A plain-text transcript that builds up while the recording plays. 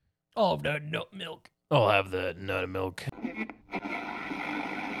I'll have that nut milk. I'll have the nut milk.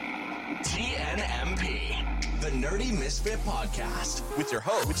 TNMP, the Nerdy Misfit Podcast, with your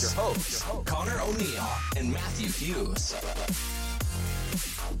hosts, Connor O'Neill and Matthew Hughes.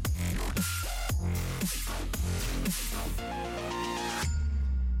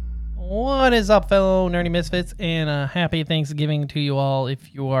 What is up, fellow Nerdy Misfits, and happy Thanksgiving to you all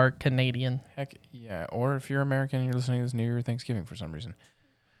if you are Canadian. Heck yeah. Or if you're American and you're listening to this New Year Thanksgiving for some reason.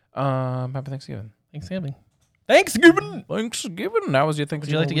 Happy Thanksgiving. Thanksgiving. Thanksgiving. That was your Thanksgiving. Would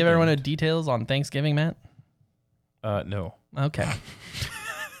you like to give everyone a details on Thanksgiving, Matt? No. Okay.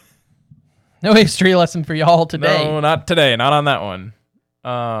 No history lesson for y'all today. No, not today. Not on that one.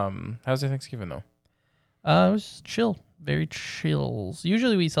 How's your Thanksgiving, though? It was chill. Very chills.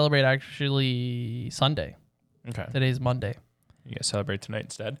 Usually we celebrate actually Sunday. Okay. Today's Monday. You guys celebrate tonight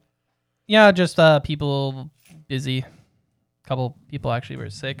instead? Yeah, just people busy. A couple people actually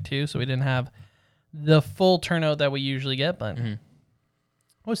were sick too, so we didn't have the full turnout that we usually get, but it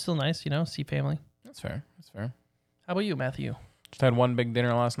was still nice, see family. That's fair. How about you, Matthew? Just had one big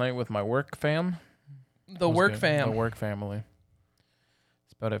dinner last night with my work fam. The work fam. The work family.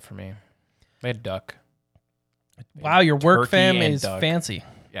 That's about it for me. They had duck. Wow, your work Turkey fam and is duck. fancy.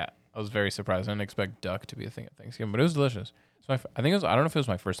 Yeah, I was very surprised. I didn't expect duck to be a thing at Thanksgiving, but it was delicious. So I think it was. I don't know if it was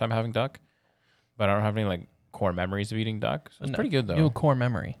my first time having duck, but I don't have any core memories of eating duck. So it's pretty good though. New core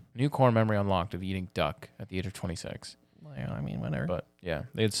memory. New core memory unlocked of eating duck at the age of 26. Well, I mean, whatever. But yeah,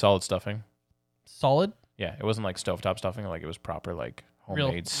 they had solid stuffing. Solid? Yeah, it wasn't like stovetop stuffing. It was proper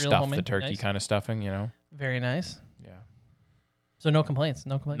homemade real stuff homemade? the turkey Nice. kind of stuffing. Very nice. Yeah. So no complaints.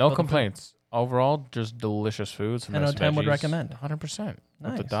 No complaints. No about the food. complaints. Overall, just delicious food. Some 10 out nice of 10 would veggies. recommend. 100%. With the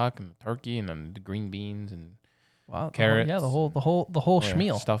Nice. duck and the turkey and then the green beans and Wow. carrots. Yeah, the whole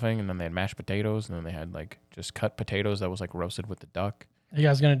schmeal. Stuffing, and then they had mashed potatoes, and then they had just cut potatoes that was roasted with the duck. Are you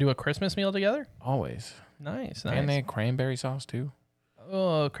guys gonna do a Christmas meal together? Always. Nice. And they had cranberry sauce too.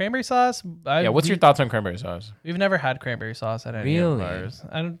 Oh, cranberry sauce. What's your thoughts on cranberry sauce? We've never had cranberry sauce at any of Really? ours.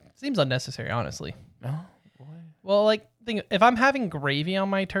 Seems unnecessary, honestly. No. Well, think if I'm having gravy on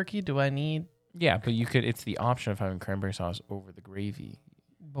my turkey, do I need? Yeah, but you could. It's the option of having cranberry sauce over the gravy.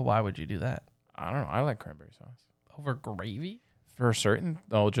 But why would you do that? I don't know. I like cranberry sauce Over gravy? for certain.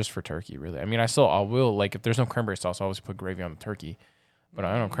 Oh, just for turkey, really. I mean, I will if there's no cranberry sauce, I always put gravy on the turkey. But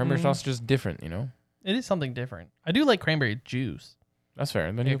I don't know. Cranberry sauce is just different, It is something different. I do like cranberry juice. That's fair.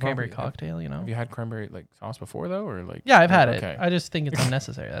 And then Like you a cranberry cocktail, Have you had cranberry sauce before though, or Yeah, I've had okay. it. I just think it's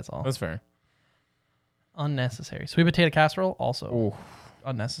unnecessary. That's all. That's fair. Unnecessary. Sweet potato casserole also Ooh.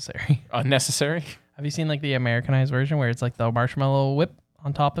 unnecessary. Unnecessary? Have you seen the Americanized version where it's the marshmallow whip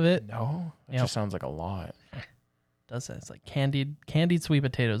on top of it? No. That Yep. just sounds like a lot. Does it? It's like candied sweet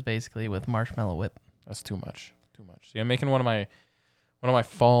potatoes basically with marshmallow whip. That's too much. Too much. See, I'm making one of my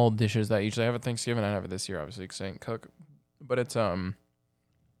fall dishes that I usually have at Thanksgiving. I have it this year, obviously, because I didn't cook. But it's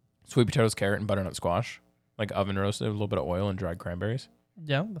sweet potatoes, carrot, and butternut squash, oven roasted with a little bit of oil and dried cranberries.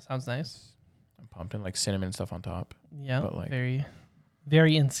 Yeah, that sounds nice. I'm pumped in cinnamon and stuff on top. Yeah, But, very,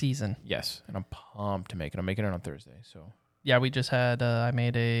 very in season. Yes, and I'm pumped to make it. I'm making it on Thursday, so. Yeah, we just had. I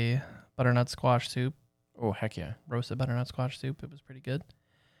made a butternut squash soup, Oh heck yeah! roasted butternut squash soup. It was pretty good.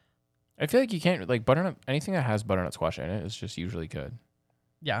 I feel like you can't butternut. Anything that has butternut squash in it is just usually good.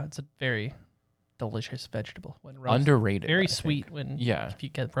 Yeah, it's a very delicious vegetable when roasted. Underrated. Very I sweet think. when Yeah. if you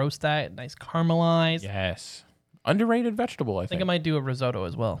get roast that nice caramelized. Yes. Underrated vegetable. I I think think. I might do a risotto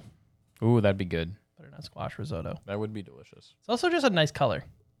as well. Ooh, that'd be good. Butternut squash risotto. That would be delicious. It's also just a nice color.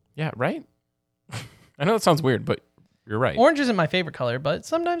 Yeah. Right. I know that sounds weird, but you're right. Orange isn't my favorite color, but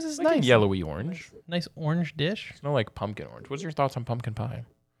sometimes it's Like a nice. yellowy orange. Nice orange dish. It's no pumpkin orange. What's your thoughts on pumpkin pie?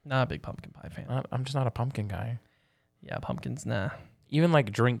 Not a big pumpkin pie fan. I'm just not a pumpkin guy. Yeah, pumpkins, nah. Even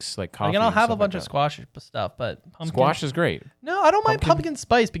drinks coffee. Again, I'll and have a stuff bunch like of squash stuff, but pumpkin. Squash is great. No, I don't mind Pumpkin- pumpkin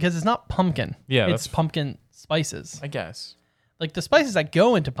spice because it's not pumpkin. Yeah, it's that's- pumpkin spices. I guess. The spices that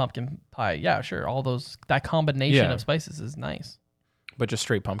go into pumpkin pie, yeah, sure. All that combination Yeah. of spices is nice. But just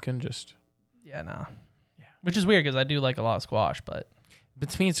straight pumpkin, just. Yeah, nah. Yeah. Which is weird because I do like a lot of squash, but But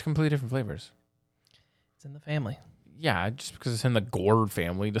to me, it's completely different flavors. it's in the family. Yeah, just because it's in the gourd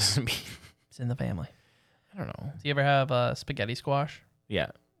family doesn't mean. It's in the family. I don't know. Do you ever have spaghetti squash? Yeah,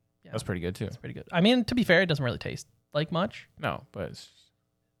 Yeah. that's pretty good too. It's pretty good. I mean, to be fair, it doesn't really taste like much. No, but it's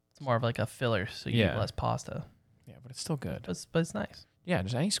It's more of a filler, so you Yeah. eat less pasta. yeah, but it's still good. But it's nice. Yeah,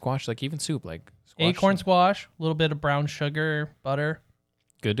 just any squash, even soup, squash Acorn soup, squash, a little bit of brown sugar, butter,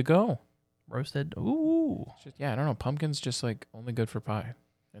 good to go. roasted. Ooh. It's just, I don't know. Pumpkin's just only good for pie,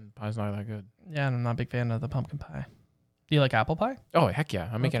 and pie's not that good. Yeah, and I'm not a big fan of the pumpkin pie. Do you like apple pie? Oh heck yeah!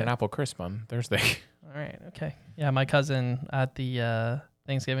 I'm making Okay. an apple crisp on Thursday. All right. Okay. Yeah, my cousin at the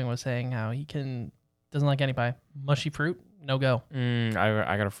Thanksgiving was saying how he doesn't like any pie. Mushy fruit, no go.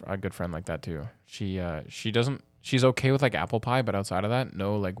 I got a good friend like that too. She doesn't. She's okay with like apple pie, but outside of that,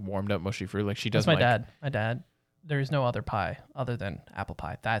 no like warmed up mushy fruit. Like she That's doesn't. my like, dad. My dad. There is no other pie other than apple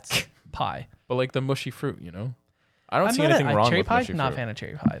pie. That's pie. But like the mushy fruit, you know. I don't I'm see not anything wrong cherry with pie. mushy Not a fruit. fan of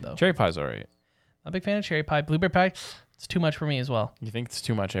cherry pie though. Cherry pie's alright. Not a big fan of cherry pie. Blueberry pie, it's too much for me as well. You think it's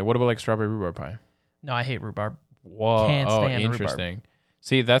too much? Eh? What about like strawberry rhubarb pie? No, I hate rhubarb. Whoa. Can't stand interesting. rhubarb.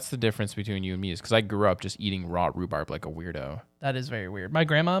 See, that's the difference between you and me is because I grew up just eating raw rhubarb like a weirdo. That is very weird. My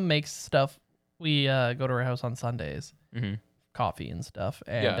grandma makes stuff. We go to her house on Sundays, coffee and stuff,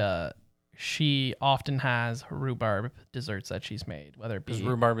 and she often has rhubarb desserts that she's made, whether it Because be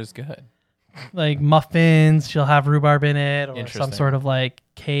rhubarb is good. like muffins. She'll have rhubarb in it, or some Interesting. sort of like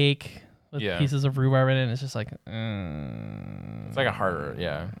cake with Yeah. pieces of rhubarb in it. And it's just like, It's like a harder,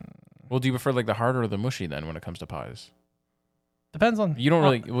 yeah. Well, do you prefer like the harder or the mushy then when it comes to pies? depends on. You don't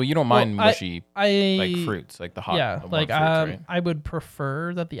really, well, you don't mind mushy I like fruits, like the hot, yeah, the warm like fruits, right? I would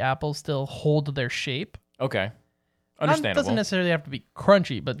prefer that the apples still hold their shape. Okay, It understandable. doesn't necessarily have to be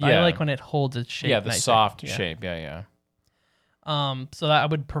crunchy, but I Yeah. like when it holds its shape. Yeah, the nicely. soft Yeah. shape. Yeah. So that I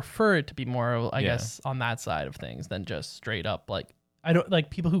would prefer it to be more, I Yeah. guess, on that side of things than just straight up like I don't like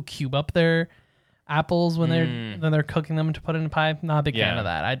people who cube up their apples when they're cooking them to put in a pie. Not a big fan Yeah. of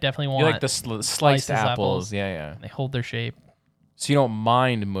that. I definitely want You like the sliced apples. Yeah. they hold their shape. So you don't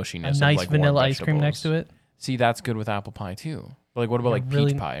mind mushiness. A nice of, like, vanilla warm ice cream next to vegetables. it. See, that's good with apple pie too. But like, what about Yeah, like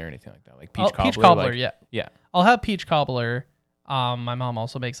really- peach pie or anything like that? Like peach cobbler. Peach cobbler, like, yeah. Yeah. I'll have peach cobbler. My mom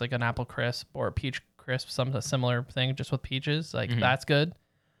also makes like an apple crisp or a peach crisp, some similar thing, just with peaches. Like that's good.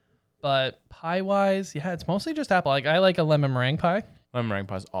 But pie wise, yeah, it's mostly just apple. Like I like a lemon meringue pie. Lemon meringue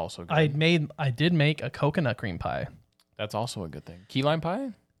pie is also good. I did make a coconut cream pie. That's also a good thing. Key lime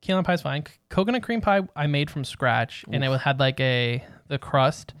pie? Key lime pie's fine. Coconut cream pie I made from scratch, and it had like the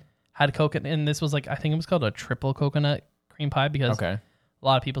crust had coconut, and this was like I think it was called a triple coconut cream pie because Okay. a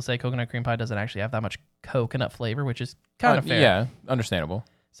lot of people say coconut cream pie doesn't actually have that much coconut flavor, which is kind of fair. Yeah, understandable.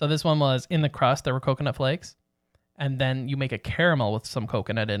 So this one was in the crust there were coconut flakes, and then you make a caramel with some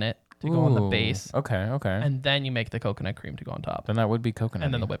coconut in it to go on the Ooh, base, Okay. and then you make the coconut cream to go on top, Then that would be coconut.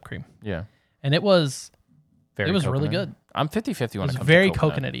 and then the whipped cream, Yeah. and it was Very really coconut. good. I'm 50-50 when It it was comes very to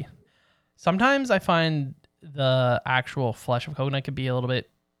coconut. coconutty. Sometimes I find the actual flesh of coconut can be a little bit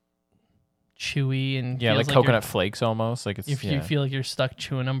chewy and Yeah, feels like you're- coconut flakes almost. Like it's If yeah. you feel like you're stuck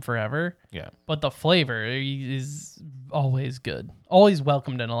chewing them forever, Yeah. but the flavor is always good, always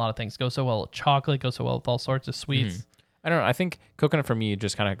welcomed in a lot of things. Goes so well with chocolate, goes so well with all sorts of sweets. I don't know. I think coconut for me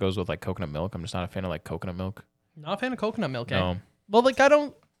just kind of goes with like coconut milk. I'm just not a fan of like coconut milk. Not a fan of coconut milk. Eh? No. Well, like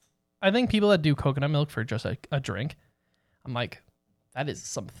I think people that do coconut milk for just a drink, I'm like, that is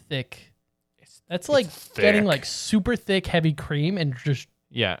some thick. That's like getting thick. like super thick, heavy cream and just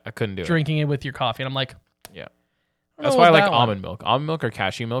Yeah, I couldn't do drinking it with your coffee. And I'm like, Yeah. I don't That's know why I about like that one. almond milk. Almond milk or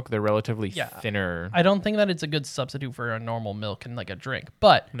cashew milk, they're relatively Yeah. thinner. I don't think that it's a good substitute for a normal milk and like a drink,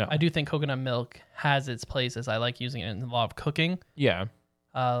 but No. I do think coconut milk has its places. I like using it in a lot of cooking. Yeah.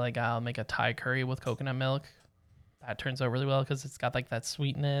 Like I'll make a Thai curry with coconut milk. That turns out really well because it's got like that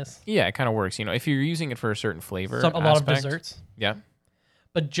sweetness. Yeah, it kind of works. You know, if you're using it for a certain flavor, A lot of aspect, desserts, Yeah.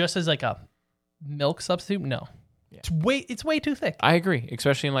 but just as like a milk substitute, no. Yeah. It's way too thick. I agree,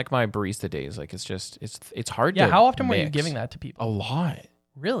 especially in like my barista days. Like it's just it's hard Yeah, to how often were you mix. giving that to people? A lot.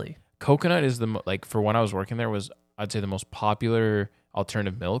 Really? Coconut is like for when I was working there was I'd say the most popular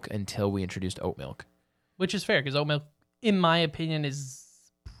alternative milk until we introduced oat milk. Which is fair because oat milk, in my opinion, is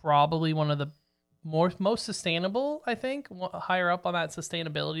probably one of the most sustainable. I think higher up on that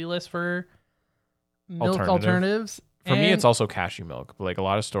sustainability list for milk alternatives. For me, And- it's also cashew milk, but like a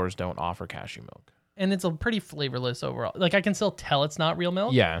lot of stores don't offer cashew milk. and it's a pretty flavorless overall. Like I can still tell it's not real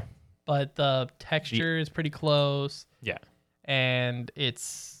milk. Yeah. But the texture is pretty close, Yeah. and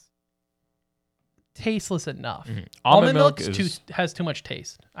it's tasteless enough. Mm-hmm. Almond milk has too much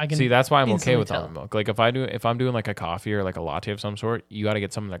taste. I can See, that's why I'm okay instantly with tell. almond milk. Like if I'm doing like a coffee or like a latte of some sort, you got to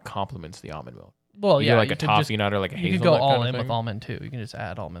get something that complements the almond milk. Well, Either yeah, like you a could toffee nut or like a you hazelnut could go all kind of in with thing. almond too. You can just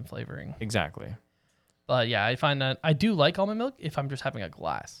add almond flavoring. Exactly. But yeah, I find that I do like almond milk if I'm just having a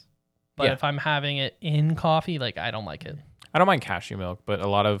glass. But Yeah. if I'm having it in coffee, like I don't like it. I don't mind cashew milk, but a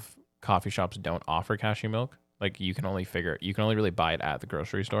lot of coffee shops don't offer cashew milk. Like you can only really buy it at the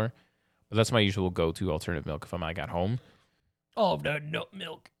grocery store. But that's my usual go-to alternative milk if I'm like at home. Oh, the nut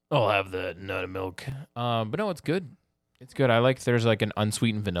milk. I'll have the nut milk. But no, it's good. It's good. I like there's like an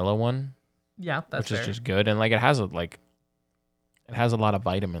unsweetened vanilla one, Yeah, that's which fair. is just good, and like it has a lot of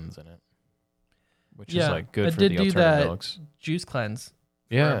vitamins in it, which is like good I for did the do alternative that milks. juice cleanse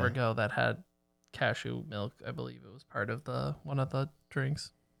Yeah. forever ago that had cashew milk. I believe it was part of one of the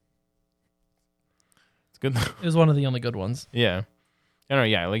drinks. It's good. It was one of the only good ones. Yeah. I don't know.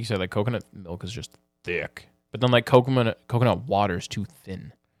 Yeah, like you said, like coconut milk is just thick, but then like coconut water is too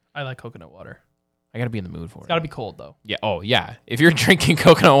thin. I like coconut water. I gotta be in the mood for it. It's gotta be cold though. Yeah. Oh yeah. If you're drinking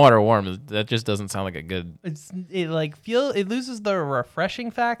coconut water warm, that just doesn't sound like a good. It loses the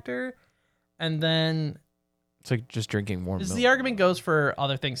refreshing factor, and then It's like just drinking warm milk. the argument goes for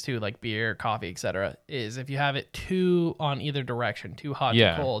other things too, like beer, coffee, etc. Is if you have it too on either direction, too hot,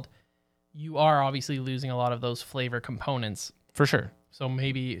 too cold, you are obviously losing a lot of those flavor components. For sure. So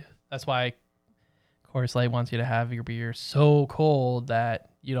maybe that's why Coors Light wants you to have your beer so cold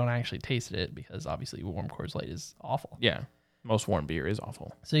that you don't actually taste it, because obviously warm Coors Light is awful. Yeah. Most warm beer is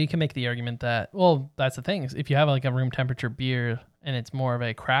awful. So you can make the argument that, well, that's the thing. If you have like a room temperature beer and it's more of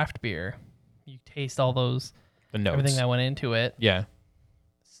a craft beer, you taste all those, The notes. everything that went into it. Yeah.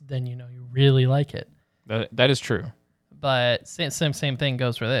 Then you know you really like it. That is true. But same thing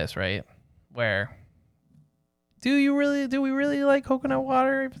goes for this, right? Where do we really like coconut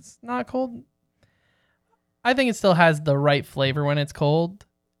water if it's not cold? I think it still has the right flavor when it's cold.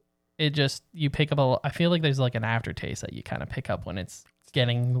 It just, you pick up I feel like there's like an aftertaste that you kind of pick up when it's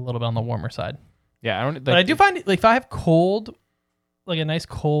getting a little bit on the warmer side. Yeah, I don't. Like, But I do find it, like, if I have cold, like a nice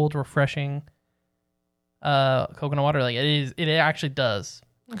cold, refreshing coconut water, like it actually does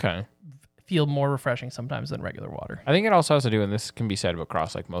Okay. feel more refreshing sometimes than regular water. I think it also has to do, and this can be said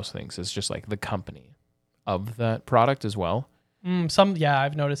across like most things, it's just like the company of that product as well.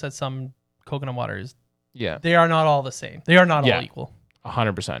 I've noticed that some coconut waters, Yeah. they are not all the same. They are not all equal.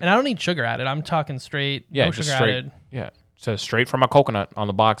 100%. And I don't need sugar added. I'm talking straight, Yeah, no just sugar straight. added. Yeah. So straight from a coconut on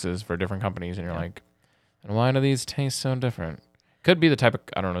the boxes for different companies, and you're like, and why do these taste so different? Could be the type of,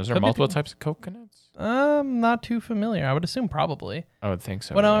 I don't know, is there Could be multiple the- types of coconuts? Not too familiar. I would assume probably. I would think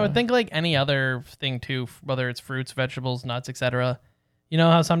so. But I yeah. would think like any other thing too, whether it's fruits, vegetables, nuts, etc. You know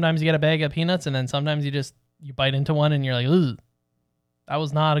how sometimes you get a bag of peanuts and then sometimes you bite into one and you're like, ugh, that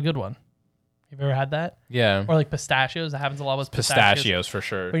was not a good one. Have you ever had that? Yeah. Or like pistachios. That happens a lot with Pistachios for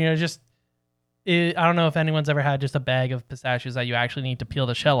sure. When you're I don't know if anyone's ever had just a bag of pistachios that you actually need to peel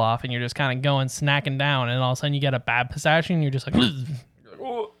the shell off, and you're just kind of going snacking down, and all of a sudden you get a bad pistachio, and you're just like,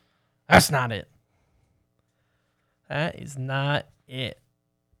 "Oh, that's not it. That is not it."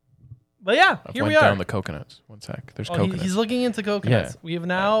 But yeah, I here went we are. down the coconuts. One sec. There's coconuts. He's looking into coconuts. Yeah. We have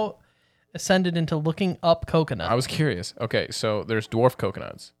now ascended into looking up coconut. I was curious. Okay, so there's dwarf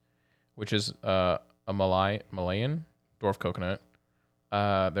coconuts, which is a Malayan dwarf coconut.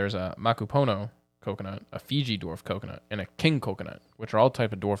 There's a Makupono coconut, a Fiji dwarf coconut, and a king coconut, which are all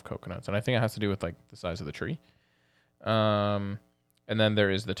type of dwarf coconuts. And I think it has to do with like the size of the tree. And then there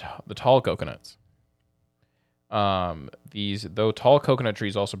is the tall coconuts. Though tall coconut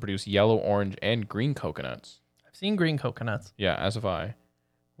trees also produce yellow, orange, and green coconuts. I've seen green coconuts. Yeah, as have I.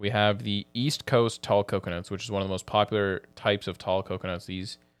 We have the East Coast tall coconuts, which is one of the most popular types of tall coconuts.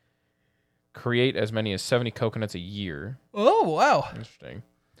 These create as many as 70 coconuts a year. Oh, wow. Interesting.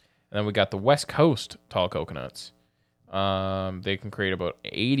 And then we got the West Coast tall coconuts. They can create about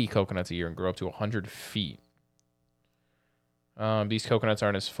 80 coconuts a year and grow up to 100 feet. These coconuts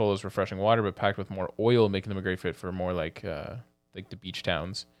aren't as full as refreshing water, but packed with more oil, making them a great fit for more like the beach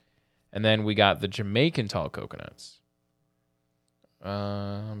towns. And then we got the Jamaican tall coconuts.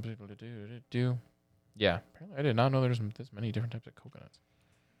 Yeah, apparently I did not know there's this many different types of coconuts.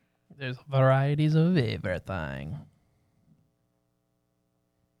 There's varieties of everything.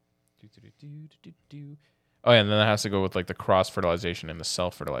 Oh yeah, and then that has to go with like the cross fertilization and the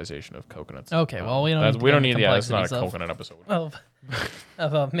self fertilization of coconuts. Okay, well we don't. That's not a coconut episode.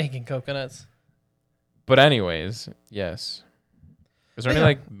 Of making coconuts. But anyways, yes. Is there any Yeah.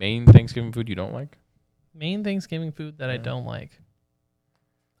 like main Thanksgiving food you don't like? Main Thanksgiving food that I don't like,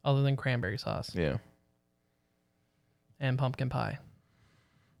 other than cranberry sauce Yeah. and pumpkin pie.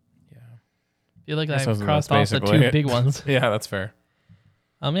 Yeah. I feel like That I've sounds- crossed that's off the basically two it. big ones. Yeah, that's fair.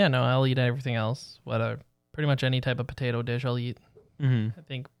 Yeah, no, I'll eat everything else. Pretty much any type of potato dish I'll eat. Mm-hmm. I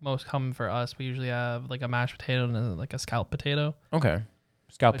think most common for us, we usually have like a mashed potato and like a scalloped potato. Okay.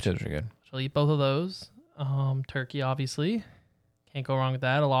 Scalloped Which- potatoes are good. So I'll eat both of those. Turkey, obviously. Can't go wrong with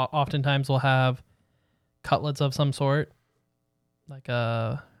that. Oftentimes we'll have cutlets of some sort.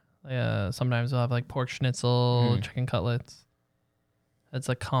 Sometimes we'll have like pork schnitzel, chicken cutlets. That's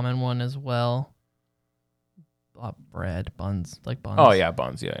a common one as well. Bread, buns. Oh yeah,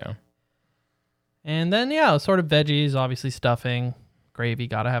 buns. Yeah. And then, sort of veggies, obviously stuffing, gravy,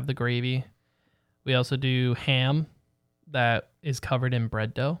 gotta have the gravy. We also do ham that is covered in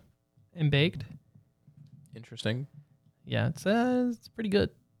bread dough and baked. Interesting. Yeah, it's pretty good.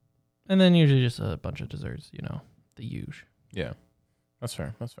 And then usually just a bunch of desserts, the usual. Yeah. That's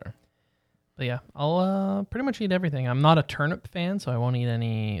fair. That's fair. But yeah, I'll pretty much eat everything. I'm not a turnip fan, so I won't eat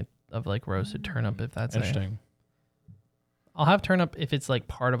any of like roasted turnip if that's Interesting. I'll have turnip if it's like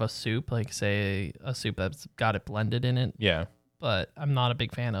part of a soup, like say a soup that's got it blended in it. Yeah. But I'm not a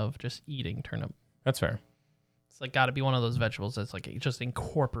big fan of just eating turnip. That's fair. It's like got to be one of those vegetables that's like just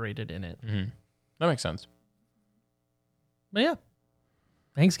incorporated in it. Mm-hmm. That makes sense. But yeah,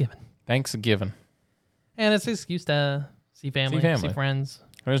 Thanksgiving. And it's an excuse to see family, see friends.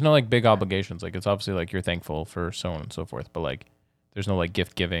 There's no like big obligations. Like it's obviously like you're thankful for so on and so forth, but like there's no like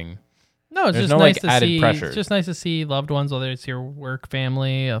gift giving. No, it's There's just no, nice like, to added see. pressure. It's just nice to see loved ones, whether it's your work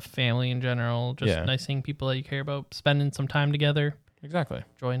family, a family in general. Just Yeah. nice seeing people that you care about, spending some time together. Exactly.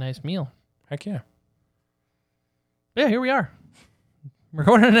 Enjoy a nice meal. Heck yeah. But yeah, here we are. We're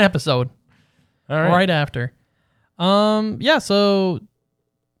recording an episode All right. right after. Yeah. So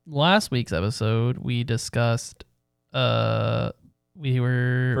last week's episode, we discussed. First two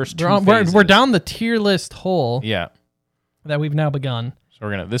we're phases. down the tier list hole Yeah. that we've now begun. So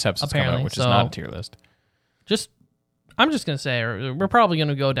this episode's coming Apparently, out, which is not a tier list. I'm just gonna say we're probably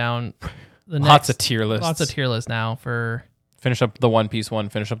gonna go down the Lots next of tier lists. lots of tier lists now for. Finish up the One Piece one.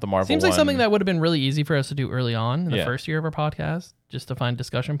 Finish up the Marvel Seems one. like something that would have been really easy for us to do early on in the Yeah. first year of our podcast, just to find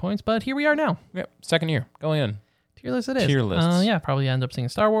discussion points. But here we are now. Yep. Second year. Going in. Tier list it is. Tier lists. Yeah, probably end up seeing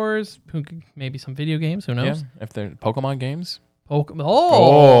Star Wars, maybe some video games. Who knows? Yeah. If they're Pokemon games, Oh,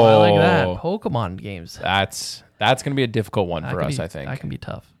 I like that. Pokemon games. that's gonna be a difficult one for us, I think. That can be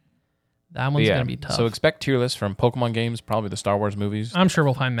tough. That But one's yeah, going to be tough. So expect tier lists from Pokemon games, probably the Star Wars movies, I'm sure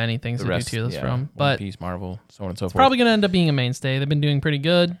we'll find many things the to rest, do tier lists yeah, from. One But Piece, Marvel, so on and so forth. probably going to end up being a mainstay. They've been doing pretty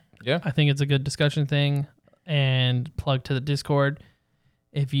good. Yeah. I think it's a good discussion thing. And plug to the Discord.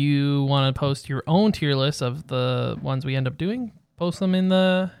 If you want to post your own tier list of the ones we end up doing, post them in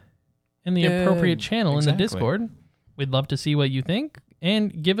the appropriate channel in the Discord. We'd love to see what you think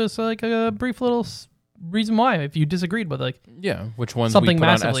and give us like a brief little reason why if you disagreed with like which ones something we put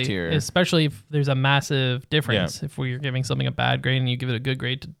massively, on S tier. especially if there's a massive difference. If we're giving something a bad grade and you give it a good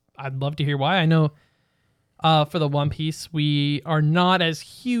grade, I'd love to hear why. I know for the One Piece, we are not as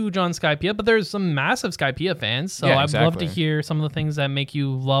huge on Skypiea, but there's some massive Skypiea fans. So I'd love to hear some of the things that make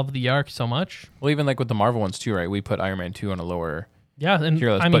you love the arc so much. Well, even like with the Marvel ones too, right? We put Iron Man 2 on a lower and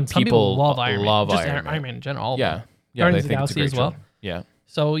tier list, I mean, but some people love Iron Iron Man. Man. Just Iron Man in general. All of them. Yeah, Guardians they think of it's the a Galaxy great as well. show. Yeah.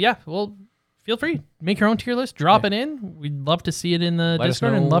 So yeah, well, feel free. Make your own tier list. Drop it in. We'd love to see it in the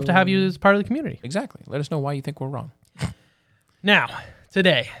Discord and love to have you as part of the community. Exactly. Let us know why you think we're wrong. Now,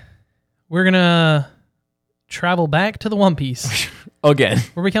 today, we're going to travel back to the One Piece. Again.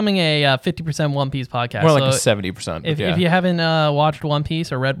 We're becoming a 50% One Piece podcast. More like a 70%. If you haven't watched One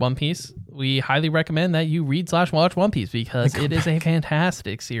Piece or read One Piece, we highly recommend that you read/watch One Piece because it is a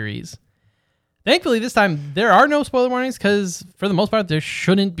fantastic series. Thankfully, this time, there are no spoiler warnings because, for the most part, there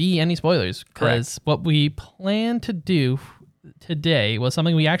shouldn't be any spoilers. Because what we plan to do today was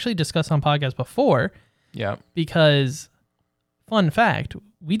something we actually discussed on podcast before. Yeah. Because, fun fact,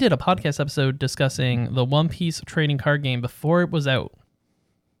 we did a podcast episode discussing the One Piece trading card game before it was out.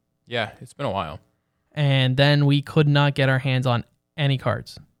 Yeah, it's been a while. And then we could not get our hands on any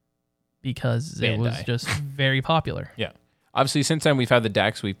cards because it was just very popular. Yeah. Obviously, since then, we've had the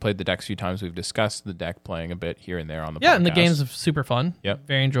decks. We've played the decks a few times. We've discussed the deck playing a bit here and there on the podcast. Yeah, and the game's super fun. Yep.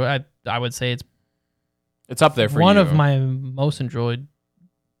 Very enjoyable. I would say it's up there for one you. of my most enjoyed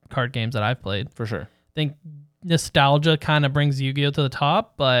card games that I've played. For sure. I think nostalgia kind of brings Yu-Gi-Oh to the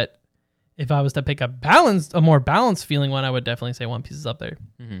top, but if I was to pick a more balanced feeling one, I would definitely say One Piece is up there.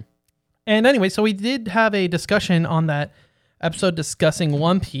 Mm-hmm. And anyway, so we did have a discussion on that episode discussing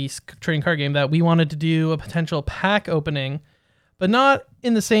One Piece trading card game that we wanted to do a potential pack opening, but not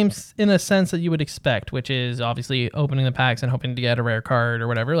in a sense that you would expect, which is obviously opening the packs and hoping to get a rare card or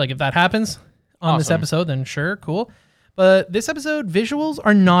whatever. Like if that happens on this episode, then sure, cool. But this episode, visuals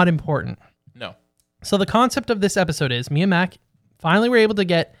are not important. No. So the concept of this episode is me and Mac finally were able to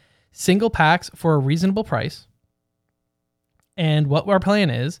get single packs for a reasonable price. And what our plan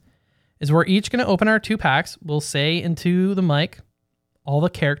is we're each going to open our 2 packs. We'll say into the mic all the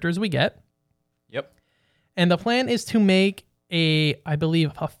characters we get. Yep. And the plan is to make I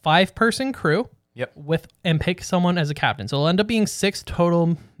believe, a 5-person crew. Yep. And pick someone as a captain. So it'll end up being 6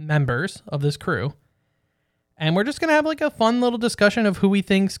 total members of this crew. And we're just going to have like a fun little discussion of who we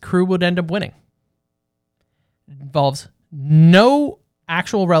think's crew would end up winning. It involves no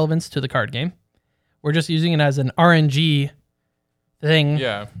actual relevance to the card game. We're just using it as an RNG thing.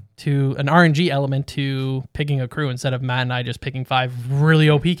 Yeah. To an RNG element to picking a crew instead of Matt and I just picking 5 really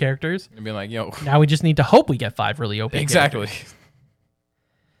OP characters. And being like, yo. Now we just need to hope we get 5 really OP Exactly. characters.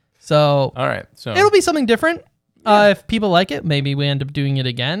 So All right. So it'll be something different. If people like it, maybe we end up doing it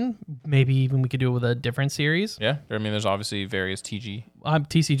again. Maybe even we could do it with a different series. yeah, I mean, there's obviously various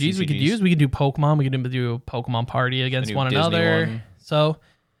TCGs we could use. We could do Pokemon. We could do a Pokemon party against new one Disney another. one. So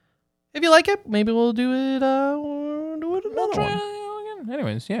if you like it, maybe we'll do it. Do it another one.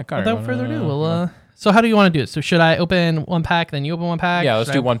 Anyways, yeah. Connor, Without further ado, we'll. So how do you want to do it? So should I open one pack, then you open one pack? Yeah, let's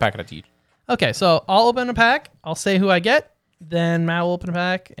Should do I- one packet of each. Okay, so I'll open a pack. I'll say who I get. Then Matt will open a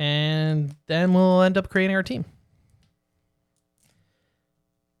pack, and then we'll end up creating our team.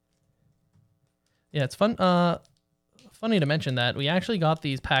 Yeah, it's fun. Funny to mention that we actually got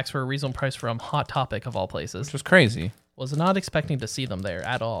these packs for a reasonable price from Hot Topic of all places. Which was crazy. Was not expecting to see them there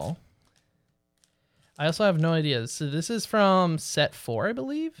at all. I also have no idea. So this is from set 4, I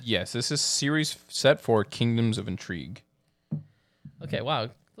believe. Yes, this is series set for Kingdoms of Intrigue. Okay, wow.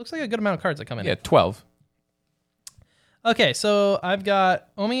 Looks like a good amount of cards that come in. Yeah, 12. Okay, so I've got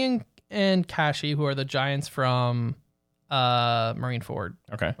Omi and Kashi, who are the giants from Marineford.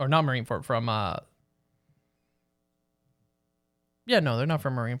 Okay. Or not Marineford, from... Yeah, no, they're not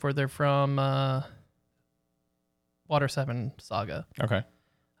from Marineford. They're from Water 7 Saga, Okay.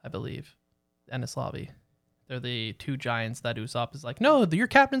 I believe. Enislavi. They're the two giants that Usopp is like, no, your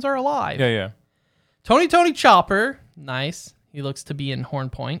captains are alive. Yeah, yeah. Tony Chopper. Nice. He looks to be in Horn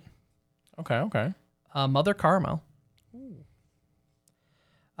Point. Okay. Mother Carmel.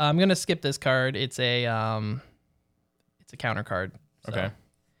 I'm gonna skip this card. It's a counter card. So. Okay.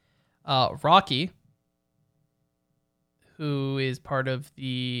 Rocky, who is part of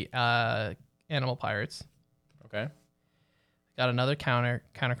the Animal Pirates. Okay. Got another counter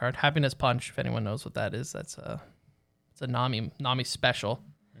card. Happiness Punch. If anyone knows what that is, it's a Nami special.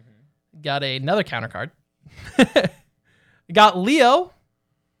 Mm-hmm. Got another counter card. Got Leo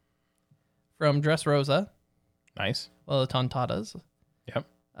from Dressrosa. Nice. Well, the Tontatas. Yep.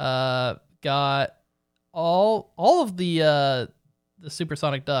 Got all of the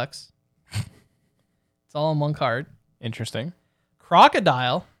Supersonic Ducks. It's all in one card. Interesting.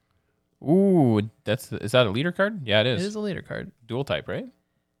 Crocodile. Ooh, is that a leader card? Yeah, it is. It is a leader card. Dual type, right?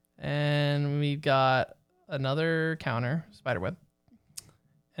 And we've got another counter, Spiderweb.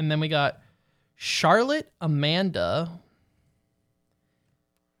 And then we got Charlotte Amanda,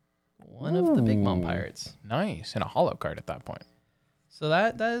 one of the Big Mom Pirates. Nice. And a hollow card at that point. So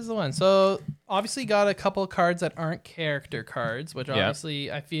that is the one. So obviously got a couple of cards that aren't character cards, which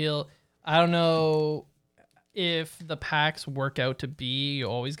obviously I feel, I don't know if the packs work out to be you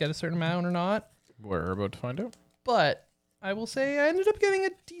always get a certain amount or not. We're about to find out. But I will say I ended up getting a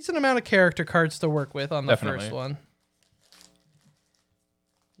decent amount of character cards to work with on the first one.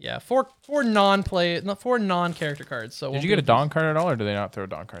 Yeah, four non-character cards. So Did you get a Dawn card at all, or do they not throw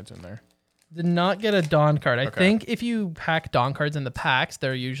Dawn cards in there? Did not get a Dawn card. I Okay. think if you pack Dawn cards in the packs,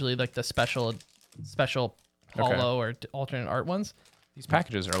 they're usually like the special hollow or alternate art ones. These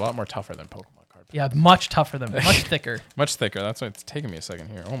packages are a lot more tougher than Pokemon card. Yeah, much tougher than, much thicker. Much thicker. That's why it's taking me a second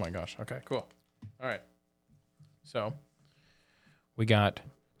here. Oh my gosh. Okay, cool. All right. So we got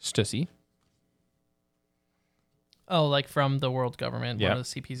Stussy. Oh, like from the world government, Yeah. one of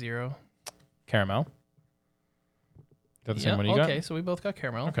the CP0. Caramel. Is that the same one you got? Okay, so we both got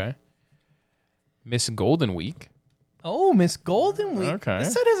Caramel. Okay. Miss Golden Week. Oh, Miss Golden Week. Okay.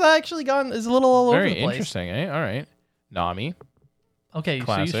 This set has actually is a little all Very over the place. interesting, eh? All right. Nami. Okay, so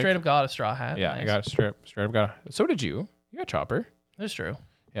Classic. you straight up got a straw hat. Yeah, Nice. I got straight up got so did you. You got Chopper. That's true.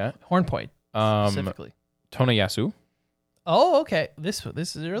 Yeah. Horn Point specifically. Tonayasu. Oh, okay. This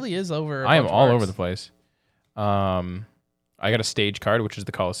really is over. I am all over the place. I got a stage card, which is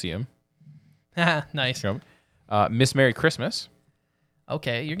the Coliseum. Nice. Miss Merry Christmas.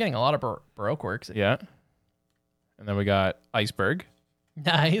 Okay, you're getting a lot of Baroque works. Yeah. And then we got Iceberg,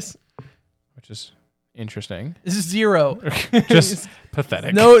 Nice. which is interesting. 0. Just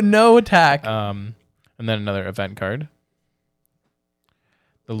pathetic. No attack. And then another event card.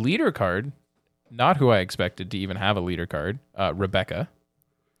 The leader card, not who I expected to even have a leader card. Rebecca,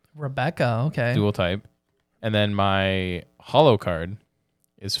 Rebecca. Okay. dual type. And then my hollow card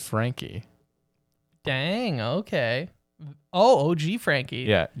is Frankie. Dang. Okay. Oh, OG Frankie.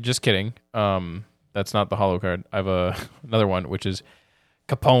 Yeah, just kidding. That's not the hollow card. I have another one, which is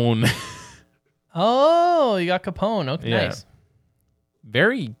Capone. Oh, you got Capone. Okay. Yeah. Nice.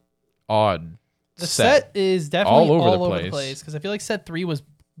 Very odd. The set is definitely All over all the over the place. place because I feel like set 3 was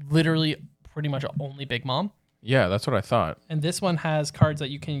literally pretty much only Big Mom, Yeah, that's what I thought. and this one has cards that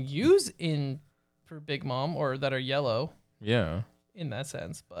you can use for Big Mom or that are yellow Yeah. in that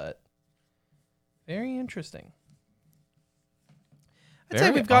sense, but very interesting. I'd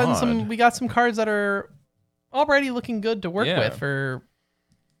say Very we got some cards that are already looking good to work Yeah. with for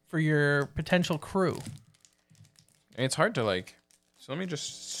for your potential crew. And it's hard to like. So let me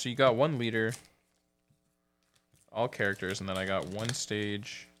just. So you got one leader, all characters, and then I got one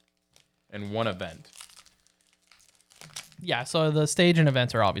stage, and one event. Yeah, so the stage and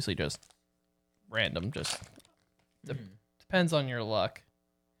events are obviously just random. Just depends on your luck.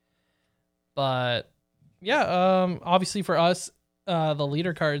 But yeah, obviously for us, the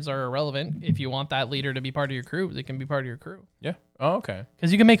leader cards are irrelevant. If you want that leader to be part of your crew, they can be part of your crew. Yeah. Oh, okay.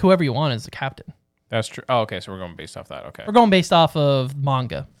 Because you can make whoever you want as the captain. That's true. Oh, okay. So we're going based off that. Okay. We're going based off of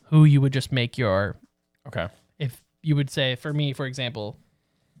manga, who you would just make your. Okay. If you would say, for me, for example,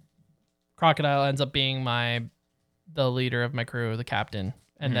 Crocodile ends up being the leader of my crew, the captain,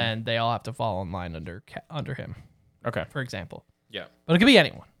 and then they all have to fall in line under him. Okay. For example. Yeah. But it could be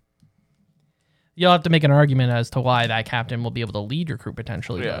anyone. You'll have to make an argument as to why that captain will be able to lead your crew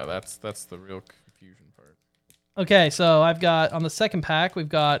potentially. Yeah, that's the real confusion part. Okay, so I've got on the second pack, we've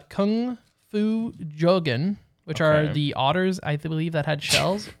got Kung Fu Jogen, which are the otters, I believe, that had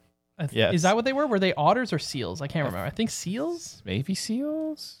shells. Yes. Is that what they were? Were they otters or seals? I can't remember. I think seals. Maybe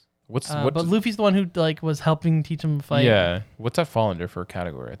seals. What's But Luffy's the one who was helping teach him to fight. Yeah. What's that fall under for a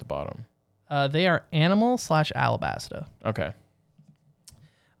category at the bottom? They are animal / alabasta. Okay.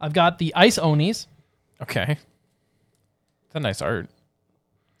 I've got the Ice Onis. Okay. It's a nice art.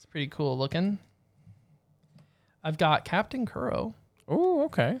 It's pretty cool looking. I've got Captain Kuro. Oh,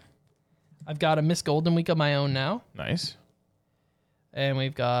 okay. I've got a Miss Golden Week of my own now. Nice. And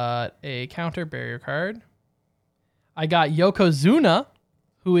we've got a counter barrier card. I got Yokozuna,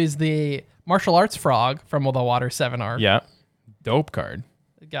 who is the martial arts frog from the Water 7 arc. Yeah. Dope card.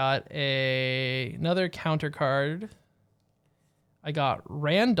 Got another counter card. I got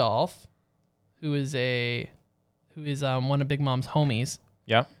Randolph, who is one of Big Mom's homies.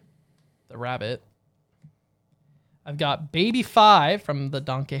 Yeah. The rabbit. I've got Baby 5 from the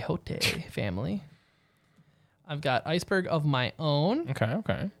Don Quixote family. I've got Iceberg of my own.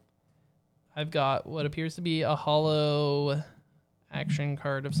 Okay. I've got what appears to be a hollow action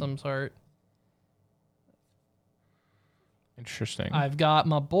card of some sort. Interesting. I've got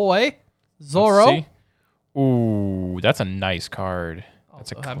my boy, Zoro. Let's see. Ooh, that's a nice card.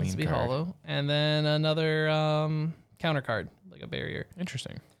 That's Also a happens to clean be card. hollow. And then another counter card, like a barrier.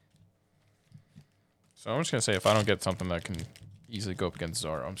 Interesting. So I'm just gonna say if I don't get something that can easily go up against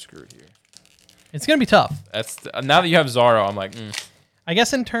Zoro, I'm screwed here. It's going to be tough. Now that you have Zoro, I'm like, I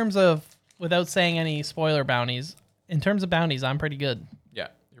guess in terms of, without saying any spoiler bounties, in terms of bounties, I'm pretty good. yeah,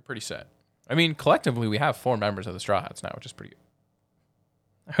 you're pretty set. I mean, collectively, we have 4 members of the Straw Hats now, which is pretty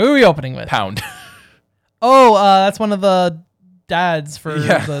good. Who are we opening with? Pound. Oh, that's one of the dads for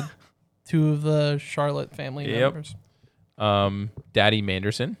Yeah. the 2 of the Charlotte family Yep. members. Daddy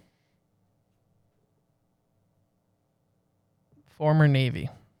Manderson. Former Navy.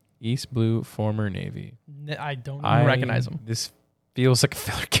 East Blue, former Navy. I don't even recognize him. This feels like a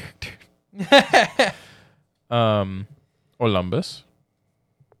filler character. Orlumbus.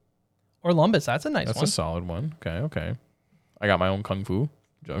 Orlumbus, that's a nice That's one. a solid one. Okay. I got my own Kung Fu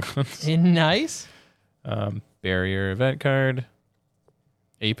Juggins. Nice. Barrier event card.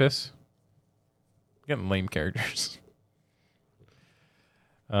 Apis. Getting lame characters.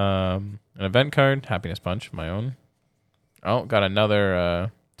 An event card. Happiness Punch, my own. Oh, got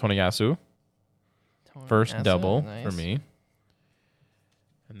another Toniyasu. First Toniyasu, double nice. for me.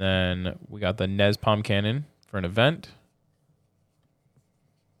 And then we got the Nez Palm Cannon for an event.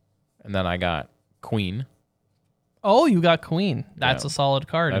 And then I got Queen. Oh, you got Queen. That's Yeah. a solid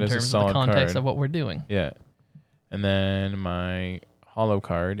card That in is a terms of the solid context card. of what we're doing. Yeah. And then my hollow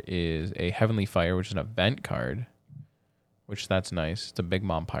card is a Heavenly Fire, which is an event card. Which that's nice. It's a Big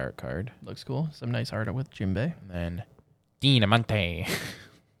Mom Pirate card. Looks cool. Some nice art with Jinbei. And then Dinamante.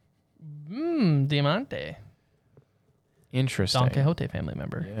 Diamante. Interesting. Don Quixote family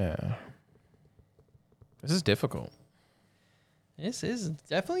member. Yeah. This is difficult. This is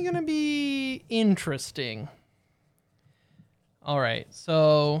definitely going to be interesting. All right.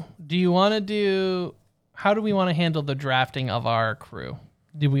 So, how do we want to handle the drafting of our crew?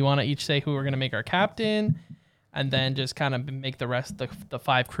 Do we want to each say who we're going to make our captain and then just kind of make the rest, the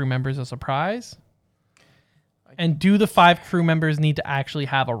 5 crew members a surprise? And do the 5 crew members need to actually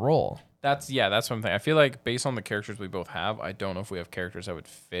have a role? That's one thing. I feel like based on the characters we both have, I don't know if we have characters that would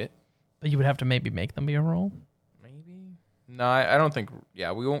fit. But you would have to maybe make them be a role? Maybe. No, I don't think.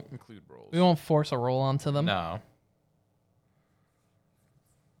 Yeah, we won't include roles. We won't force a role onto them? No.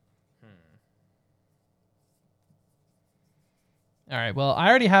 All right. Well, I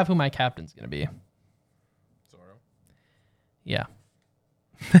already have who my captain's going to be. Zoro. Yeah.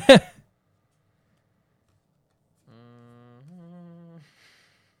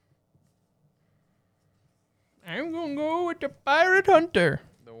 I'm gonna go with the pirate hunter.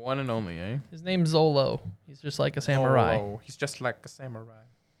 The one and only, eh? His name's Zolo. He's just like a samurai. Oh, he's just like a samurai.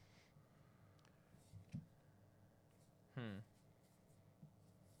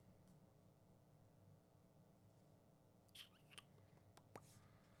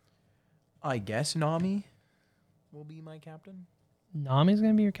 I guess Nami will be my captain. Nami's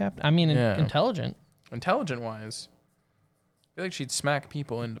gonna be your captain. I mean, Yeah. intelligent. Intelligent wise, I feel like she'd smack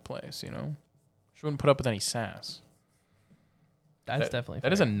people into place, you know? She wouldn't put up with any sass. That's definitely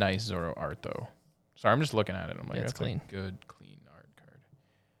That is a nice Zoro art, though. Sorry, I'm just looking at it. I'm like, Yeah, it's that's clean. a good, clean art card.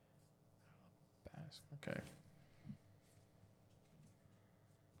 Okay.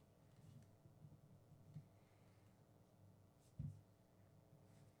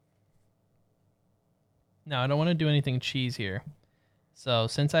 No, I don't want to do anything cheese here. So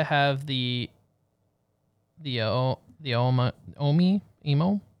since I have the Omi,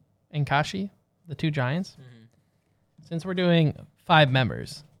 Emo, and Kashi, the two giants, since we're doing 5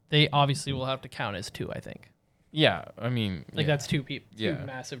 members, they obviously will have to count as 2, I think. Yeah, I mean, Like that's 2 people, 2 Yeah.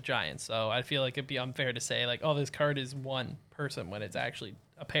 massive giants. So I feel like it'd be unfair to say like, oh, this card is 1 person when it's actually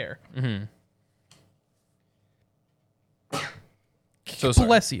a pair. Mm-hmm. So sorry.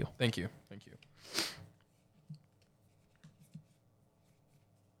 Bless you. Thank you. Thank you.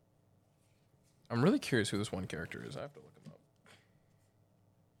 I'm really curious who this one character is. I have to look him up.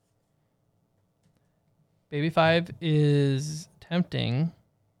 Baby 5 is tempting.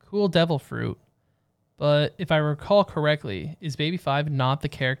 Cool devil fruit. But if I recall correctly, is Baby 5 not the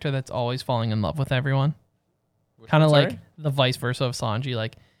character that's always falling in love with everyone? Kind of like the vice versa of Sanji.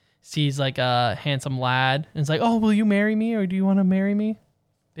 Like, sees like a handsome lad and is like, oh, will you marry me or do you want to marry me?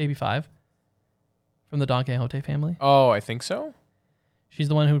 Baby 5 from the Don Quixote family. Oh, I think so. She's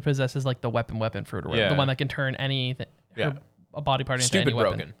the one who possesses like the weapon fruit or whatever. Yeah. The one that can turn anything, Yeah. a body part into Stupid any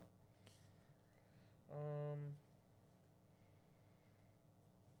weapon. broken.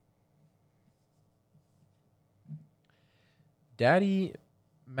 Daddy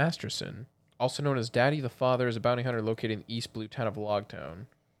Masterson, also known as Daddy the Father, is a bounty hunter located in the East Blue town of Logtown.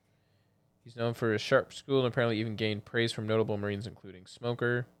 He's known for his sharp school and apparently even gained praise from notable Marines, including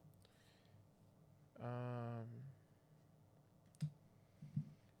Smoker.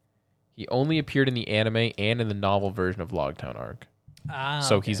 He only appeared in the anime and in the novel version of Logtown arc.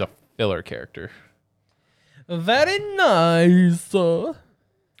 So Okay. he's a filler character. Very nice.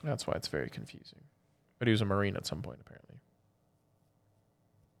 That's why it's very confusing. But he was a Marine at some point, apparently.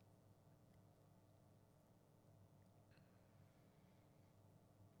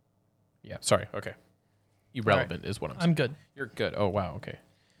 Yeah, sorry. Okay. Irrelevant is what I'm saying. I'm good. You're good. Oh, wow. Okay.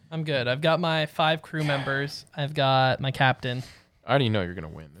 I'm good. I've got my 5 crew members. I've got my captain. I already know you're going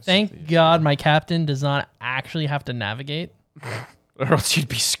to win. This Thank God my captain does not actually have to navigate. Or else you'd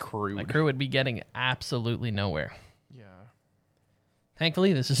be screwed. My crew would be getting absolutely nowhere. Yeah.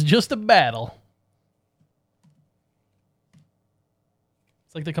 Thankfully, this is just a battle.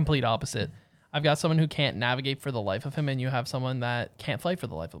 It's like the complete opposite. I've got someone who can't navigate for the life of him, and you have someone that can't fight for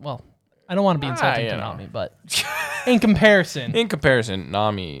the life of... Well, I don't want to be insulting to Nami, but in comparison... In comparison,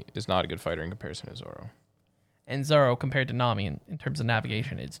 Nami is not a good fighter in comparison to Zoro. And Zoro, compared to Nami, in terms of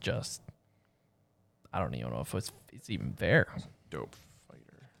navigation, it's just... I don't even know if it's even fair. Dope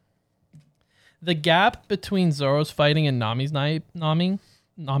fighter. The gap between Zoro's fighting and Nami's fighting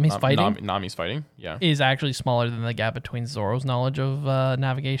Nami's fighting? Yeah. is actually smaller than the gap between Zoro's knowledge of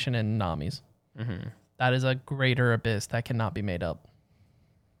navigation and Nami's. Mm-hmm. That is a greater abyss that cannot be made up.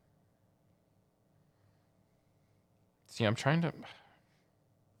 See, I'm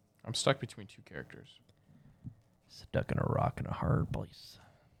stuck between 2 characters. Stuck in a rock and a hard place.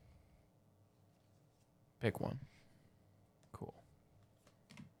 Pick one. Cool.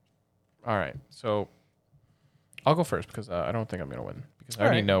 All right. So I'll go first because I don't think I'm going to win because I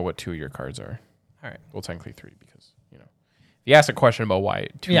already know what 2 of your cards are. All right. Well, technically 3 because, you know, if you ask a question about why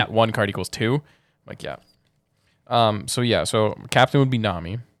 1 card equals 2, I'm like, yeah. So captain would be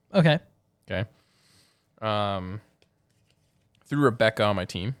Nami. Okay. Okay. Threw Rebecca on my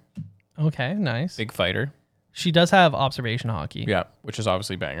team. Okay, nice. Big fighter. She does have observation hockey. Yeah, which is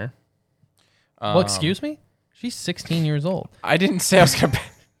obviously banger. Well, excuse me? She's 16 years old. I didn't say I was gonna.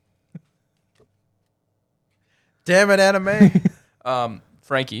 Damn it, anime.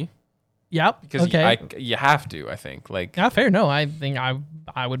 Frankie, Yep. because okay. you have to. I think like Not fair. No, I think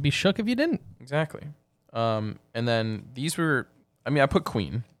I would be shook if you didn't. exactly. And then these were. I mean, I put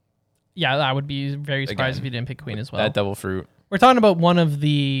Queen. Yeah, I would be very surprised Again, if you didn't pick Queen as well. That devil fruit. We're talking about one of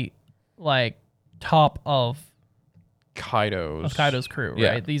the like top of Kaido's Kaido's crew, right?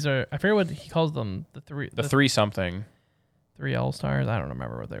 Yeah. These are I forget what he calls them. The three the 3 something. 3 all-stars. I don't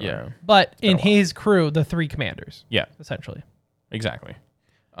remember what they Yeah. were. But been in a while. his crew, the 3 commanders, Yeah, essentially. exactly.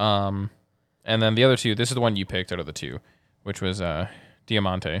 And then the other 2, this is the one you picked out of the 2, which was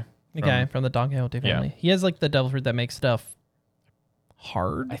Diamante. The guy from the Don Quixote Yeah. family. He has like the devil fruit that makes stuff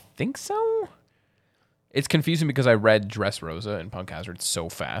hard. I think so. It's confusing because I read Dressrosa and Punk Hazard so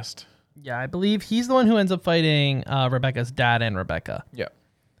fast. Yeah, I believe he's the one who ends up fighting Rebecca's dad and Rebecca. Yeah.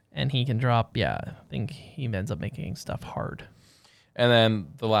 And he can drop, I think he ends up making stuff hard. And then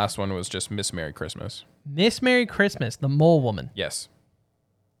the last one was just Miss Merry Christmas. Miss Merry Christmas, the mole woman. Yes.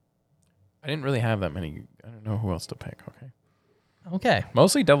 I didn't really have that many. I don't know who else to pick. Okay.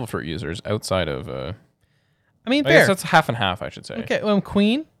 Mostly Devil Fruit users outside of. I mean, I fair. guess that's half and half, I should say. Okay, well,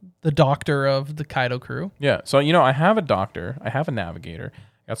 Queen, the doctor of the Kaido crew. Yeah. So, I have a doctor. I have a navigator.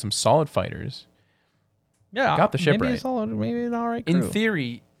 I got some solid fighters. Yeah, Got the ship maybe right. It's all, maybe an all right crew. In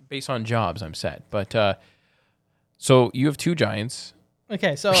theory, based on jobs, I'm set. But, so you have 2 giants.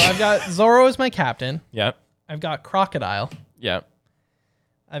 Okay, so I've got Zoro as my captain. Yeah. I've got Crocodile. Yeah.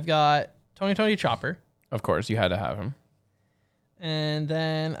 I've got Tony Chopper. Of course, you had to have him. And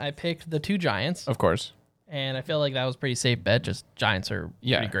then I picked the 2 giants. Of course. And I feel like that was a pretty safe bet. Just giants are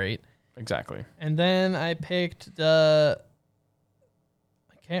pretty great. Exactly. And then I picked the...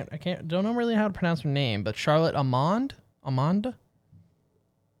 don't know really how to pronounce her name, but Charlotte Amand?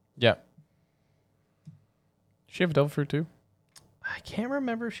 Yeah. Does she have a Devil Fruit too? I can't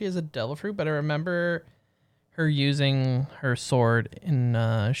remember if she has a devil fruit, but I remember her using her sword in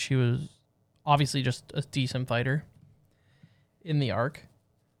she was obviously just a decent fighter in the arc.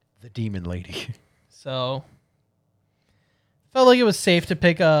 The demon lady. So felt like it was safe to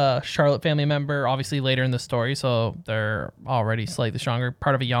pick a Charlotte family member, obviously later in the story, so they're already slightly stronger,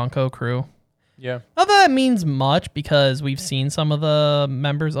 part of a Yonko crew. Yeah. Not that that means much because we've seen some of the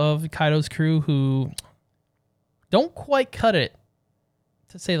members of Kaido's crew who don't quite cut it,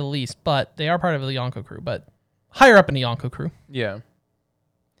 to say the least, but they are part of the Yonko crew, but higher up in the Yonko crew. Yeah.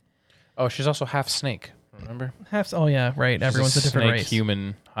 Oh, she's also half snake. Remember? Oh yeah, right. She's Everyone's a different race.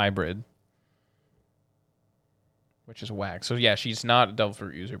 Human hybrid, which is whack. So yeah, she's not a Devil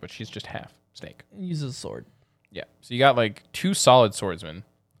Fruit user, but she's just half snake. Uses a sword. Yeah. So you got like 2 solid swordsmen,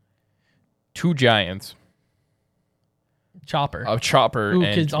 2 giants, Chopper. a chopper, Who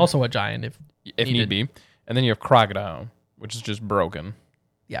and is also a giant if need needed. be, and then you have Crocodile, which is just broken.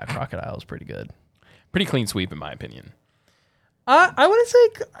 Yeah, Crocodile is pretty good. Pretty clean sweep in my opinion. I wouldn't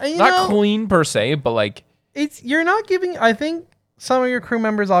say Not clean per se, but like you're not giving. I think some of your crew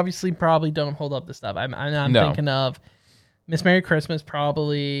members obviously probably don't hold up the stuff. I'm No. thinking of Miss Merry Christmas.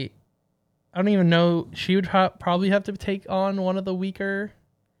 Probably, I don't even know. She would probably have to take on one of the weaker.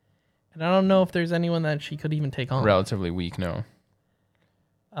 And I don't know if there's anyone that she could even take on. relatively weak. No.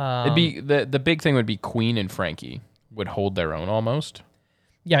 It'd be the big thing would be Queen and Frankie would hold their own almost.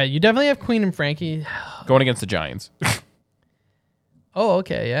 Yeah, you definitely have Queen and Frankie. Going against the Giants. Oh,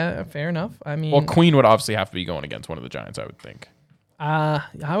 okay, yeah, fair enough. I mean, Well, Queen would obviously have to be going against one of the Giants, I would think.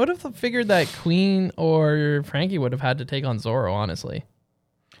 I would have figured that Queen or Frankie would have had to take on Zoro, honestly,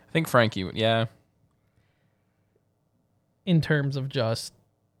 I think Frankie would, yeah. in terms of just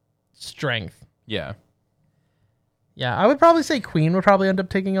strength. Yeah. Yeah, I would probably say Queen would probably end up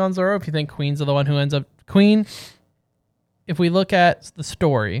taking on Zoro if you think Queen's the one who ends up... Queen, if we look at the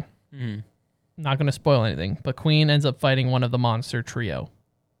story, not going to spoil anything, but Queen ends up fighting one of the monster trio.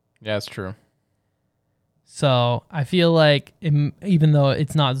 Yeah, that's true. So I feel like even though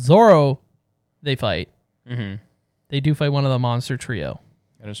it's not Zoro they fight, they do fight one of the monster trio.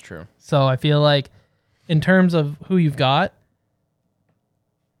 That is true. So I feel like in terms of who you've got,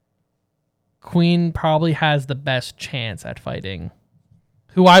 Queen probably has the best chance at fighting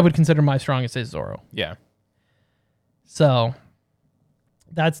who I would consider my strongest is Zoro. Yeah. So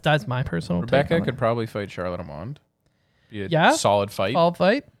that's my personal take Rebecca on it. could probably fight Charlotte Amand. Be a solid fight. All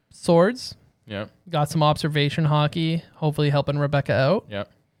fight, swords, Yeah. got some observation hockey, hopefully helping Rebecca out. Yeah.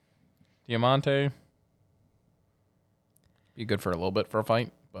 Diamante. Be good for a little bit for a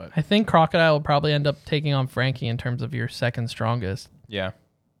fight, but I think Crocodile will probably end up taking on Frankie in terms of your second strongest. yeah.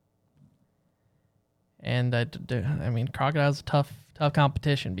 And I mean, Crocodile's a tough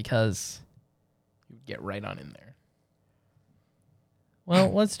competition because, You get right on in there.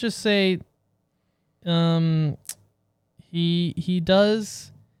 well, let's just say, he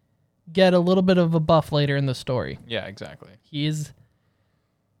does get a little bit of a buff later in the story. Yeah, exactly. He's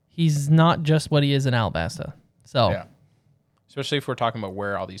not just what he is in Alabasta. So Yeah. Especially if we're talking about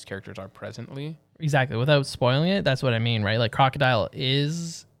where all these characters are presently. exactly, without spoiling it, that's what I mean, right? Like Crocodile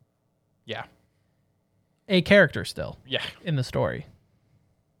is Yeah. a character still Yeah. in the story.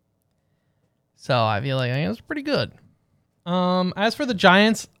 So I feel like it's pretty good. As for the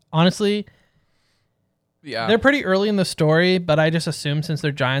Giants, honestly, Yeah. they're pretty early in the story, but I just assume since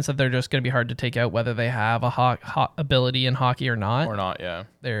they're Giants that they're just going to be hard to take out whether they have a ability in hockey or not. Or not, yeah.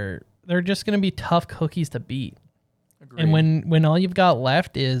 They're just going to be tough cookies to beat. Agreed. And when all you've got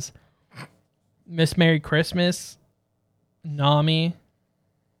left is Miss Merry Christmas, Nami,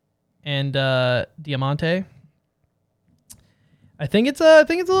 and Diamante, I think it's a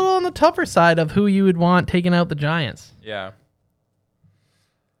little on the tougher side of who you would want taking out the Giants. Yeah.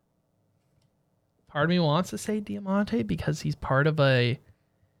 Part of me wants to say Diamante because he's part of a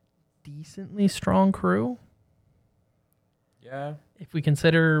decently strong crew. Yeah. If we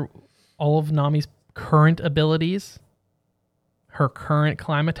consider all of Nami's current abilities, her current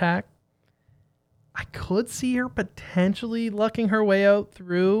climb attack, I could see her potentially lucking her way out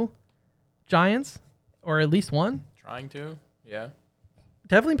through Giants, or at least one. Trying to. Yeah.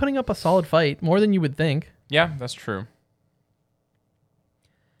 Definitely putting up a solid fight, more than you would think. Yeah, that's true.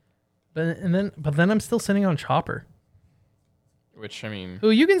 But then I'm still sitting on Chopper, Which, I mean, who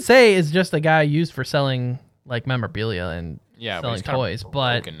you can say is just a guy used for selling like memorabilia and yeah, but selling he's kind toys, of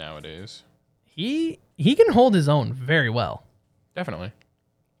but broken nowadays. he can hold his own very well. Definitely.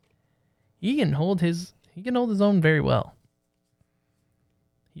 He can hold his own very well.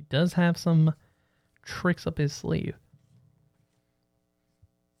 He does have some tricks up his sleeve.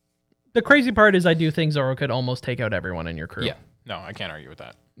 The crazy part is I do think Zoro could almost take out everyone in your crew. Yeah. No, I can't argue with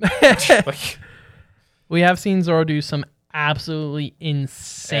that. Like, We have seen Zoro do some absolutely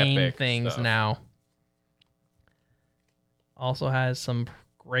insane Epic things stuff. now. Also has some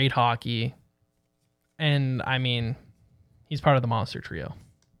great hockey. And I mean, he's part of the monster trio.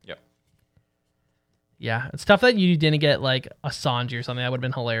 yep. Yeah, it's tough that you didn't get like a Sanji or something. That would have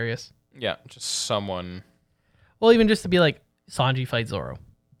been hilarious. Yeah, just someone. Well, even just to be like, Sanji fights Zoro.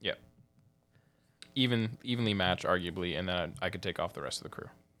 Yep. Evenly matched, arguably, and then I could take off the rest of the crew,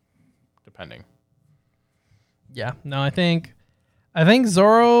 depending. Yeah, no, I think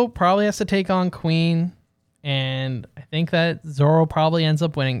Zoro probably has to take on Queen, and I think that Zoro probably ends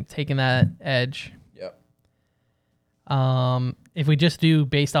up winning, taking that edge. Yep. If we just do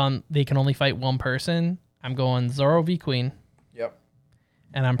based on they can only fight one person, I'm going Zoro v Queen, Yep.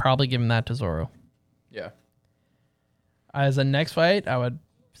 and I'm probably giving that to Zoro. Yeah. As a next fight, I would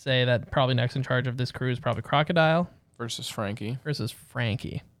say that probably next in charge of this crew is probably Crocodile Versus Frankie. versus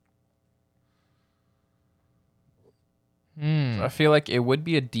Frankie. I feel like it would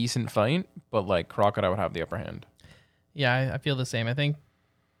be a decent fight, but like Crocodile would have the upper hand. Yeah, I feel the same. I think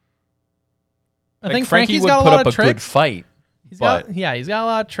Frankie Frankie's would got a put lot up of a good tricks. fight. He's but got a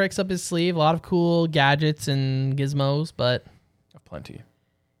lot of tricks up his sleeve, a lot of cool gadgets and gizmos, but plenty.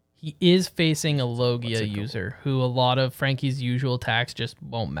 he is facing a Logia it go? user who a lot of Frankie's usual attacks just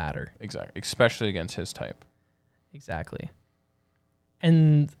won't matter. Exactly. Especially against his type. Exactly.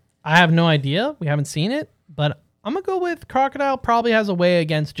 And I have no idea. We haven't seen it, but I'm going to go with Crocodile probably has a way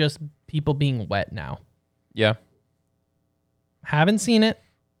against just people being wet now. Yeah. Haven't seen it,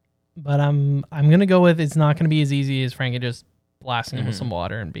 but I'm going to go with it's not going to be as easy as Frankie just blasting him with some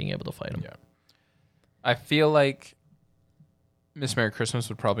water and being able to fight him. Yeah. I feel like Miss Merry Christmas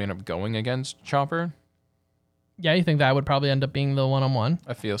would probably end up going against Chopper. Yeah, you think that would probably end up being the one-on-one?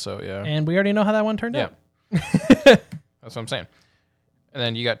 I feel so, yeah. And we already know how that one turned Yeah. out. That's what I'm saying. And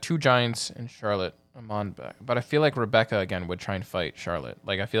then you got two Giants and Charlotte Amon back. But I feel like Rebecca, again, would try and fight Charlotte.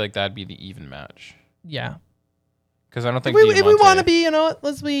 Like, I feel like that'd be the even match. Yeah. Because I don't think If we Diamante- want to be,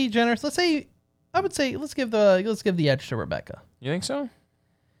 let's be generous. Let's give the edge to Rebecca. You think so?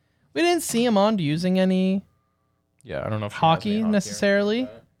 We didn't see Amon using any Yeah, I don't know if she has hockey any or necessarily.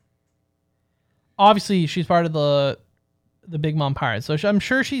 anything like Obviously, she's part of the Big Mom Pirates, so I'm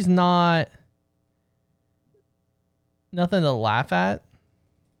sure she's not nothing to laugh at.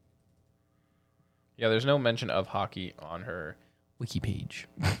 Yeah, there's no mention of hockey on her wiki page.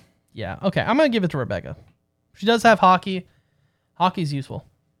 Yeah, okay, I'm gonna give it to Rebecca. She does have hockey. Hockey's useful.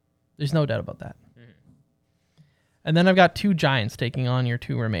 There's no doubt about that. And then I've got two Giants taking on your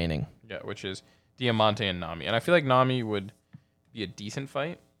two remaining. Yeah, which is Diamante and Nami. And I feel like Nami would be a decent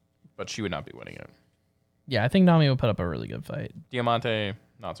fight, but she would not be winning it. Yeah, I think Nami would put up a really good fight. Diamante,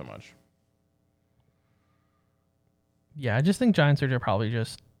 not so much. Yeah, I just think Giants are probably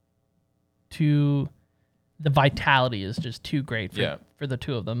just too. The vitality is just too great for the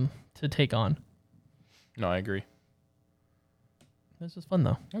two of them to take on. No, I agree. This was fun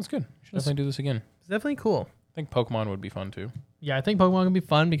though. That's good. We should definitely do this again. It's definitely cool. I think Pokemon would be fun too. Yeah, I think Pokemon can be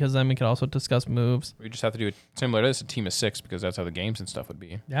fun because then we could also discuss moves. We just have to do it similar to this, a team of 6, because that's how the games and stuff would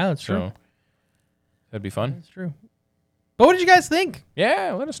be. Yeah, that's true. So that'd be fun. That's true. But what did you guys think?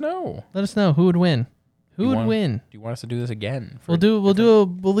 Yeah, let us know. Let us know who would win. Who would win? Do you want us to do this again? We'll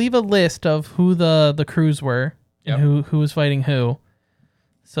leave a list of who the crews were and who was fighting who,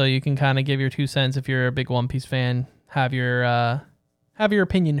 so you can kind of give your 2 cents if you're a big One Piece fan. Have your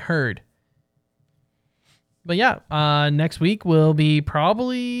opinion heard. But yeah, next week we'll be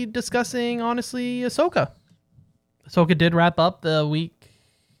probably discussing, honestly, Ahsoka. Ahsoka did wrap up the week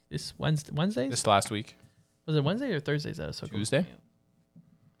this Wednesday. This last week. Was it Wednesday or Thursdays that Ahsoka? Tuesday.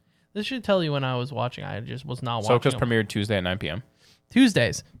 This should tell you when I was watching. I just was not watching. Ahsoka's premiered Tuesday at 9 p.m.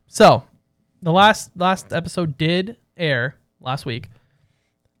 Tuesdays. So the last episode did air last week.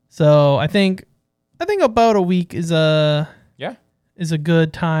 So I think about a week is a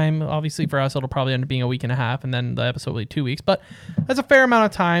good time. Obviously for us, it'll probably end up being a week and a half, and then the episode will be 2 weeks. But that's a fair amount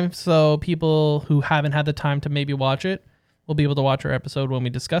of time. So people who haven't had the time to maybe watch it will be able to watch our episode when we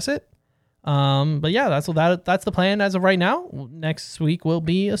discuss it. But yeah, that's the plan as of right now. Next week will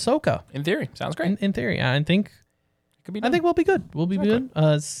be Ahsoka. In theory, sounds great. In theory, I think it could be. I think we'll be good. We'll be good.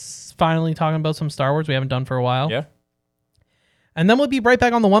 Finally talking about some Star Wars we haven't done for a while. Yeah. And then we'll be right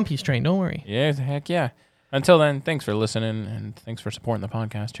back on the One Piece train. Don't worry. Yeah, heck yeah. Until then, thanks for listening and thanks for supporting the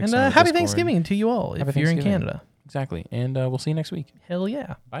podcast. And happy Thanksgiving to you all if you're in Canada. Exactly. And we'll see you next week. Hell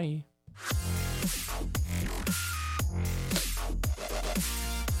yeah. Bye.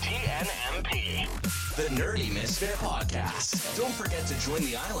 TNMP, the Nerdy Misfit Podcast. Don't forget to join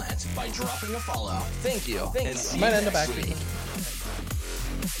the island by dropping a follow. Thank you. And see you next week.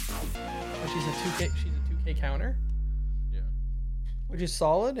 She's a 2K counter. Yeah. Which is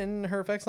solid in her effects.